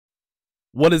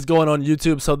What is going on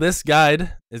YouTube? So this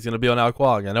guide is going to be on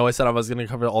Kuang. I know I said I was going to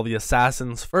cover all the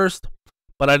assassins first,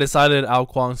 but I decided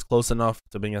Kuang's close enough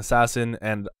to being an assassin,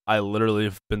 and I literally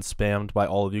have been spammed by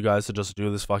all of you guys to just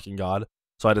do this fucking god.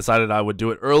 So I decided I would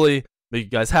do it early, make you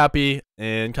guys happy,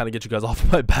 and kind of get you guys off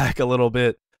my back a little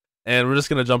bit. And we're just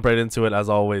going to jump right into it as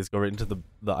always, go right into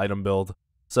the item build.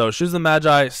 So Shoes of the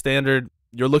Magi, standard.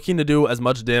 You're looking to do as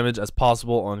much damage as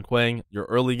possible on Kuang. Your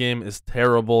early game is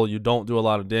terrible. You don't do a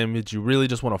lot of damage. You really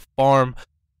just want to farm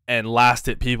and last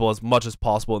hit people as much as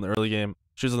possible in the early game.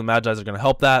 Shoes of the Magi are going to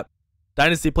help that.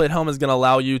 Dynasty Plate Helm is going to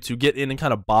allow you to get in and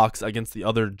kind of box against the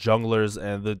other junglers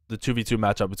and the 2v2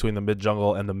 matchup between the mid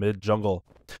jungle and the mid jungle.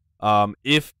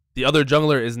 If the other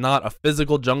jungler is not a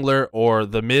physical jungler, or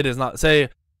the mid is not, say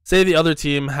the other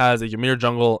team has a Ymir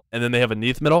jungle and then they have a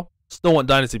Neath middle, still want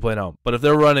Dynasty Plate Helm. But if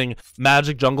they're running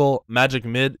Magic jungle, Magic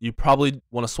mid, you probably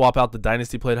want to swap out the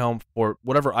Dynasty Plate Helm for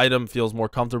whatever item feels more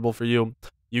comfortable for you.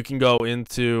 You can go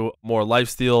into more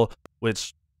lifesteal,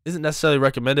 which isn't necessarily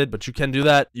recommended, but you can do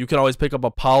that. You can always pick up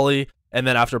a Poly, and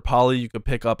then after Poly, you could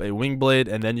pick up a Wing Blade,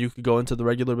 and then you could go into the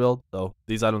regular build. So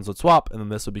these items would swap, and then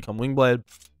this would become Wing Blade.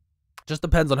 Just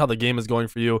depends on how the game is going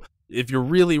for you. If you're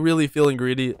really feeling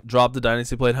greedy, drop the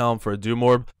Dynasty Plate Helm for a Doom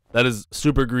Orb. That is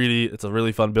super greedy. It's a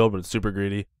really fun build, but it's super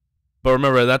greedy. But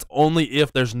remember, that's only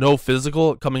if there's no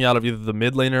physical coming out of either the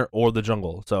mid laner or the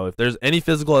jungle. So if there's any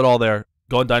physical at all there,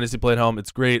 go on Dynasty Plate Helm.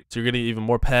 It's great. So you're getting even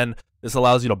more pen. This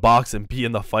allows you to box and be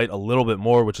in the fight a little bit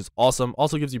more, which is awesome.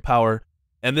 Also gives you power.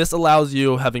 And this allows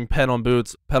you, having pen on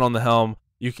boots, pen on the helm,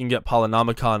 you can get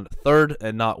Polynomicon third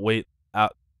and not wait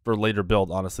out for later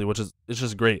build, honestly, which is, it's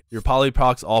just great. Your poly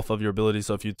procs off of your ability.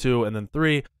 So if you 2 and then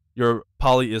 3, your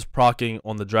poly is procking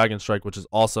on the dragon strike, which is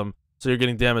awesome. So you're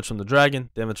getting damage from the dragon,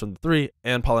 damage from the 3,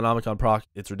 and Polynomicon proc.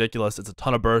 It's ridiculous. It's a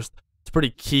ton of burst. It's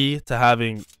pretty key to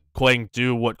having Kuang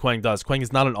do what Kuang does. Kuang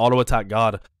is not an auto attack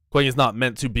god. Kuang is not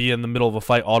meant to be in the middle of a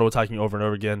fight auto attacking over and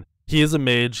over again. He is a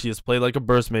mage. He is played like a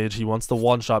burst mage. He wants to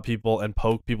one-shot people and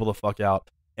poke people the fuck out.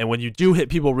 And when you do hit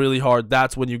people really hard,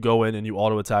 that's when you go in and you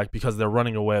auto attack, because they're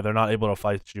running away. They're not able to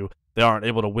fight you. They aren't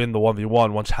able to win the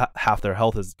 1v1 once half their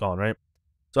health is gone, right?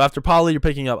 So after Poly, you're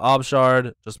picking up Ob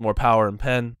Shard, just more power and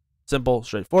pen. Simple,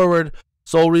 straightforward.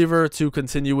 Soul Reaver to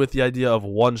continue with the idea of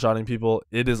one-shotting people.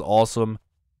 It is awesome.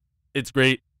 It's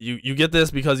great. You get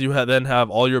this because you then have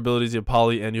all your abilities. You have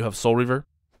Poly and you have Soul Reaver.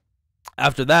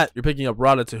 After that, you're picking up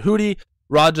Rod to Hootie.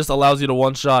 Rod just allows you to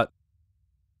one-shot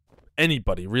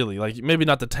anybody, really. Like, maybe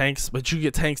not the tanks, but you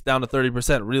get tanks down to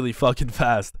 30% really fucking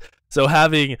fast. So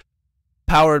having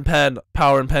power and pen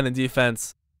and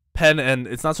defense, pen, and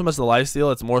it's not so much the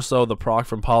lifesteal, it's more so the proc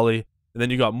from Poly. And then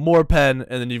you got more pen,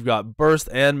 and then you've got burst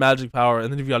and magic power,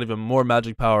 and then you've got even more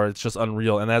magic power. It's just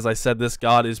unreal. And as I said, this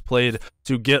god is played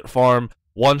to get farm,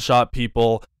 one-shot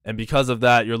people, and because of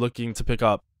that, you're looking to pick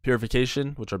up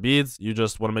purification, which are beads. You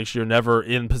just want to make sure you're never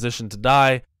in position to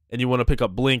die, and you want to pick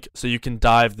up blink so you can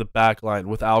dive the back line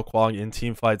with Kuang in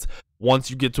team fights. Once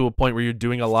you get to a point where you're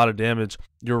doing a lot of damage,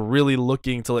 you're really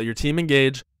looking to let your team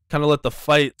engage, kind of let the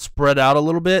fight spread out a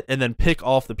little bit, and then pick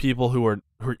off the people who are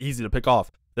easy to pick off.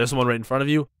 If there's someone right in front of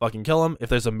you, fucking kill them. If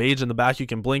there's a mage in the back you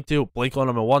can blink to, blink on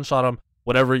them and one-shot them.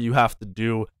 Whatever you have to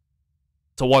do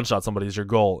to one-shot somebody is your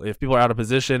goal. If people are out of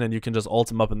position and you can just ult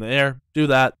them up in the air, do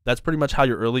that. That's pretty much how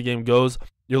your early game goes.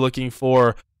 You're looking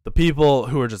for the people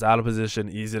who are just out of position,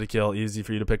 easy to kill, easy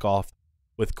for you to pick off.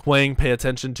 With Kuang, pay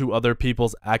attention to other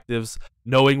people's actives.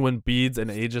 Knowing when beads and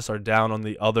Aegis are down on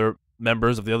the other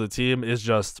members of the other team is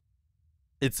just,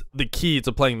 it's the key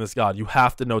to playing this god. You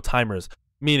have to know timers,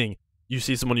 meaning you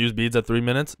see someone use beads at 3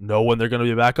 minutes, know when they're going to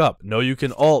be back up. Know you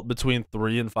can ult between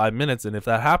 3 and 5 minutes, and if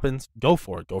that happens, go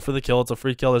for it. Go for the kill. It's a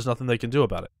free kill. There's nothing they can do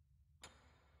about it.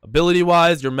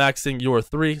 Ability-wise, you're maxing your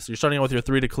 3. So you're starting out with your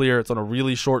 3 to clear. It's on a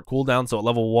really short cooldown, so at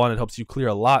level 1, it helps you clear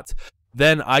a lot.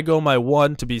 Then I go my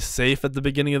 1 to be safe at the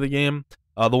beginning of the game.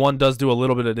 The 1 does do a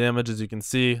little bit of damage, as you can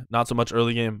see. Not so much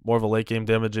early game, more of a late game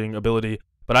damaging ability.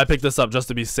 But I picked this up just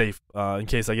to be safe in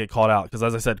case I get caught out. Because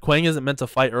as I said, Kuang isn't meant to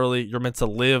fight early. You're meant to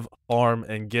live, farm,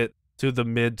 and get to the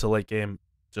mid to late game.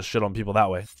 Just shit on people that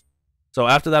way. So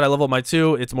after that, I level my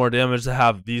 2. It's more damage to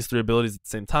have these 3 abilities at the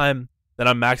same time. Then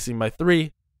I'm maxing my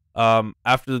 3. For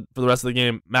the rest of the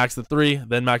game, max the 3,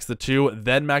 then max the 2,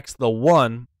 then max the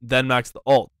 1, then max the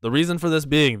ult. The reason for this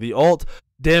being, the ult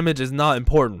damage is not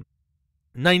important.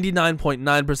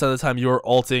 99.9% of the time you're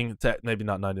ulting to, maybe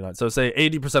not 99, so say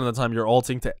 80% of the time you're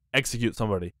ulting to execute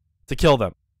somebody, to kill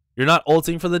them. You're not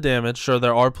ulting for the damage. Sure,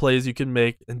 there are plays you can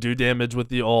make and do damage with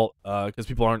the ult, because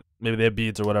people aren't, maybe they have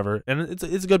beads or whatever, and it's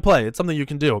a good play. It's something you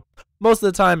can do. Most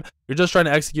of the time, you're just trying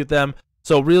to execute them,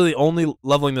 so really only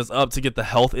leveling this up to get the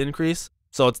health increase,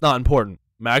 so it's not important.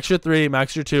 Max your 3,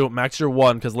 max your 2, max your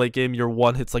 1, because late game your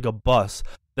 1 hits like a bus.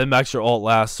 Then max your ult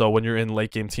last, so when you're in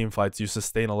late game team fights, you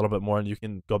sustain a little bit more and you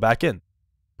can go back in.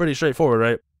 Pretty straightforward,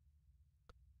 right?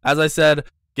 As I said,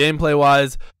 gameplay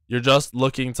wise, you're just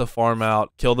looking to farm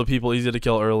out, kill the people easy to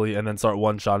kill early, and then start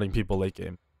one-shotting people late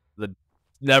game. That's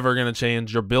never going to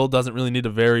change. Your build doesn't really need to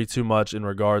vary too much in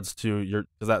regards to your,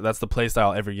 because that's the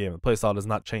playstyle every game. The playstyle does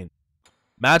not change.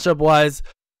 Matchup wise,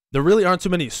 there really aren't too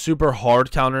many super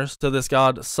hard counters to this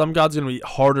god. Some gods are going to be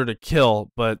harder to kill,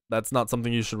 but that's not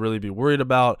something you should really be worried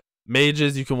about.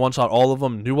 Mages, you can one-shot all of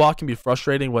them. Nuwa can be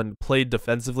frustrating when played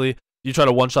defensively. You try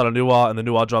to one-shot a Nuwa and the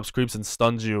Nuwa drops creeps and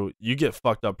stuns you. You get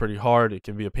fucked up pretty hard. It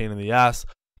can be a pain in the ass.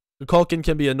 The Kuang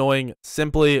can be annoying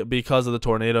simply because of the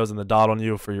tornadoes and the dot on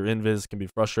you for your invis can be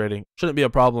frustrating. Shouldn't be a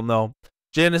problem though.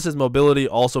 Janice's mobility,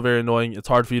 also very annoying. It's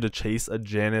hard for you to chase a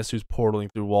Janice who's portaling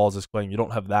through walls as Kuang. You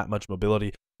don't have that much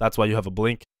mobility. That's why you have a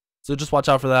blink. So just watch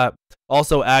out for that.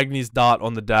 Also, Agni's dot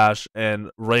on the dash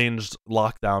and ranged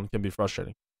lockdown can be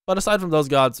frustrating. But aside from those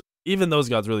gods, even those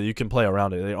gods really, you can play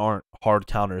around it. They aren't hard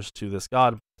counters to this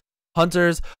god.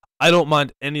 Hunters, I don't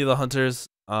mind any of the hunters.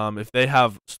 If they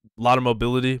have a lot of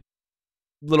mobility,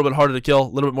 a little bit harder to kill, a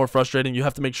little bit more frustrating. You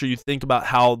have to make sure you think about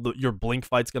how your blink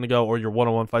fight's going to go or your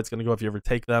one-on-one fight's going to go if you ever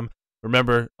take them.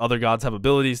 Remember, other gods have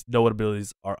abilities. Know what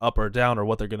abilities are up or down or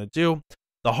what they're going to do.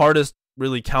 The hardest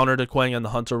really counter to Kuang and the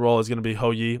hunter role is going to be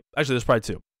Ho Yi. Actually, there's probably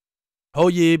 2. Ho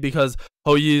Yi, because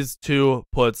Ho Yi's 2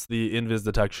 puts the invis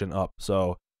detection up. So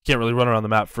you can't really run around the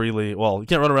map freely. Well, you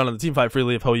can't run around in the team fight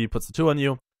freely if Ho Yi puts the 2 on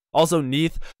you. Also,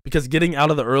 Neath, because getting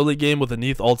out of the early game with a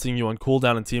Neath ulting you on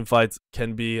cooldown in team fights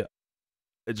can be...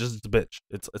 It's a bitch.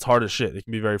 It's hard as shit. It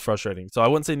can be very frustrating. So I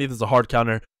wouldn't say Neath is a hard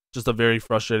counter, just a very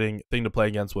frustrating thing to play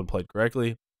against when played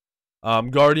correctly.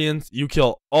 Guardians, you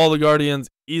kill all the Guardians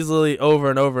easily over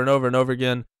and over and over and over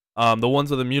again. The ones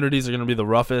with immunities are going to be the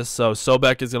roughest. So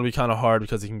Sobek is going to be kind of hard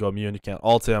because he can go immune. You can't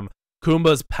ult him.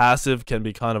 Kumba's passive can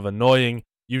be kind of annoying.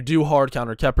 You do hard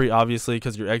counter Khepri, obviously,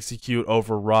 because your execute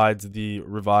overrides the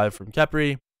revive from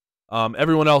Khepri.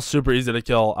 Everyone else super easy to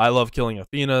kill. I love killing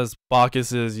Athena's,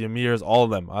 Bacchus's, Ymir's, all of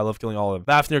them. I love killing all of them.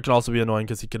 Fafnir can also be annoying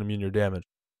because he can immune your damage.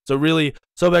 So really,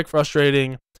 Sobek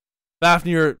frustrating.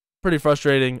 Fafnir pretty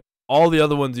frustrating. All the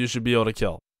other ones you should be able to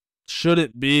kill.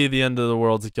 Shouldn't be the end of the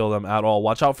world to kill them at all.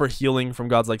 Watch out for healing from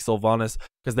gods like Sylvanas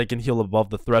because they can heal above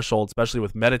the threshold, especially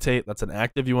with Meditate. That's an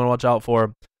active you want to watch out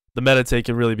for. The Meditate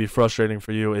can really be frustrating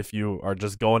for you if you are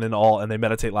just going in all and they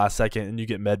Meditate last second and you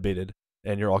get med baited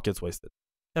and your ult gets wasted.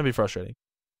 Can be frustrating.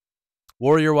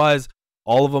 Warrior-wise,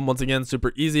 all of them, once again,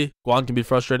 super easy. Guan can be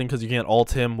frustrating because you can't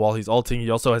ult him while he's ulting. He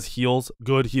also has heals,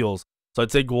 good heals. So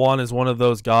I'd say Guan is one of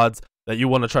those gods that you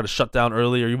want to try to shut down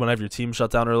early or you want to have your team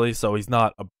shut down early, so he's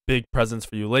not a big presence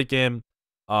for you late game.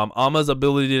 Amma's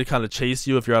ability to kind of chase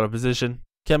you if you're out of position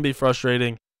can be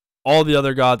frustrating. All the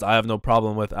other gods I have no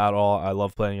problem with at all. I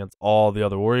love playing against all the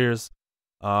other warriors.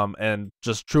 And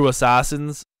just true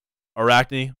assassins,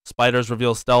 Arachne, spiders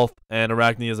reveal stealth, and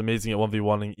Arachne is amazing at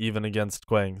 1v1ing even against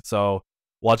Kuang. So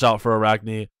watch out for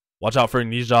Arachne. Watch out for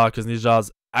Nija, because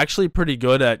Nija's actually pretty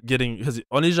good at getting, because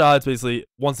Onija it's basically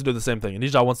wants to do the same thing.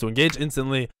 Nija wants to engage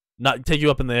instantly, not take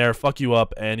you up in the air, fuck you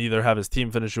up, and either have his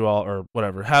team finish you off or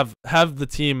whatever. Have the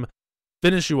team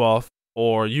finish you off,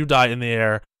 or you die in the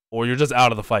air, or you're just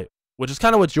out of the fight, which is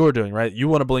kind of what you're doing, right? You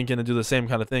want to blink in and do the same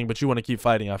kind of thing, but you want to keep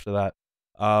fighting after that.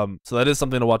 So that is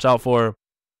something to watch out for.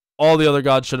 All the other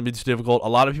gods shouldn't be too difficult. A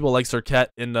lot of people like Serket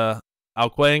in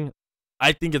Kuang.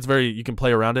 I think it's you can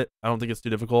play around it. I don't think it's too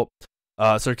difficult.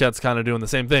 Serket's kind of doing the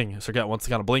same thing. Serket wants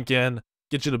to kind of blink in,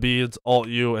 get you the beads, ult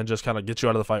you, and just kind of get you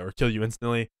out of the fight or kill you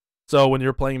instantly. So when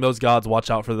you're playing those gods,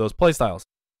 watch out for those playstyles.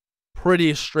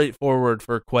 Pretty straightforward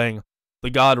for Kuang.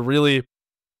 The god really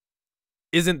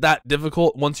isn't that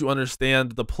difficult once you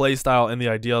understand the playstyle and the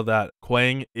idea that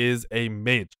Kuang is a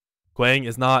mage. Kuang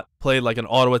is not played like an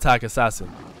auto attack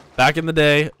assassin. Back in the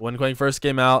day, when Kuang first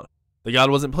came out, the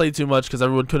god wasn't played too much because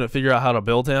everyone couldn't figure out how to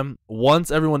build him. Once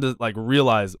everyone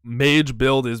realized mage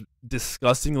build is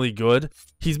disgustingly good,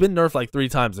 he's been nerfed like 3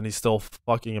 times and he's still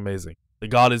fucking amazing. The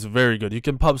god is very good. You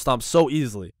can pub stomp so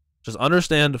easily. Just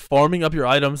understand farming up your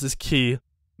items is key.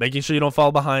 Making sure you don't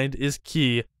fall behind is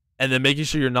key. And then making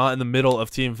sure you're not in the middle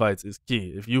of team fights is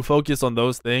key. If you focus on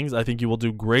those things, I think you will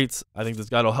do great. I think this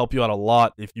guide will help you out a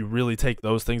lot if you really take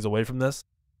those things away from this.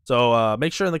 So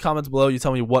make sure in the comments below you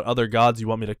tell me what other gods you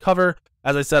want me to cover.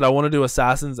 As I said, I want to do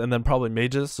assassins and then probably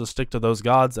mages, so stick to those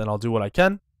gods and I'll do what I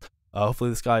can.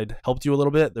 Hopefully this guide helped you a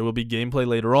little bit. There will be gameplay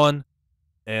later on.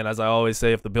 And as I always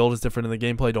say, if the build is different in the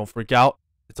gameplay, don't freak out.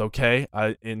 It's okay.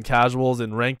 In casuals,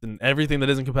 in ranked, and everything that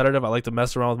isn't competitive, I like to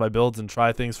mess around with my builds and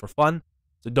try things for fun.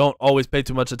 So don't always pay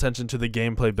too much attention to the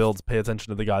gameplay builds. Pay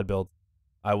attention to the guide builds.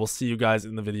 I will see you guys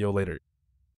in the video later.